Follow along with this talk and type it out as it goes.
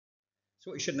So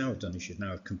what you should now have done is you should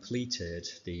now have completed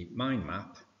the mind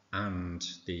map and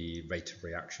the rate of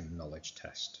reaction knowledge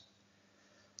test.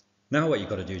 Now what you've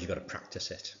got to do is you've got to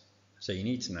practice it. So you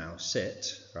need to now sit,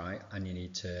 right, and you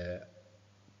need to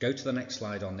go to the next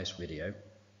slide on this video,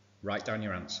 write down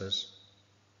your answers,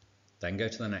 then go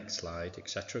to the next slide,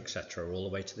 etc., all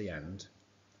the way to the end,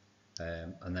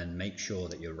 and then make sure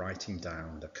that you're writing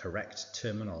down the correct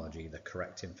terminology, the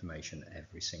correct information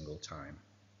every single time.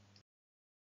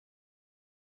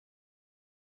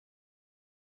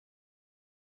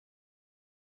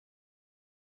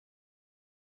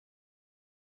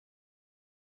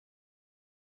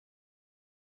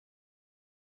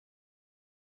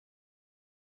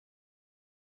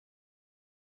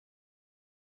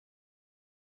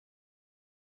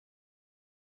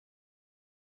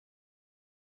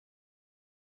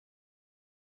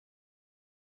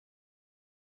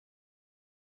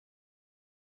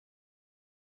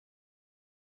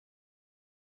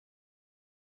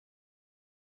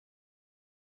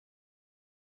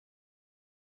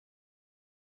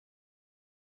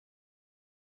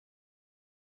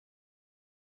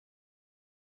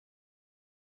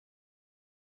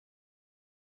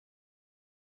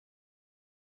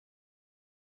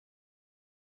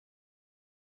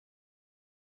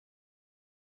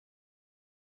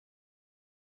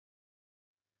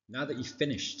 Now that you've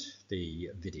finished the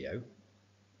video,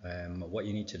 what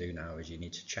you need to do now is you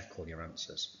need to check all your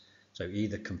answers. So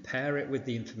either compare it with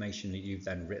the information that you've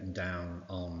then written down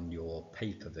on your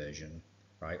paper version,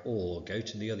 right, or go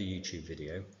to the other YouTube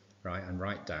video, right, and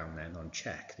write down then on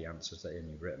check the answers that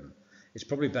you've written. It's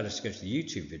probably better to go to the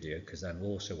YouTube video, because then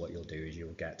also what you'll do is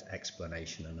you'll get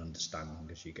explanation and understanding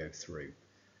as you go through.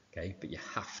 Okay, but you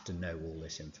have to know all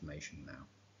this information now.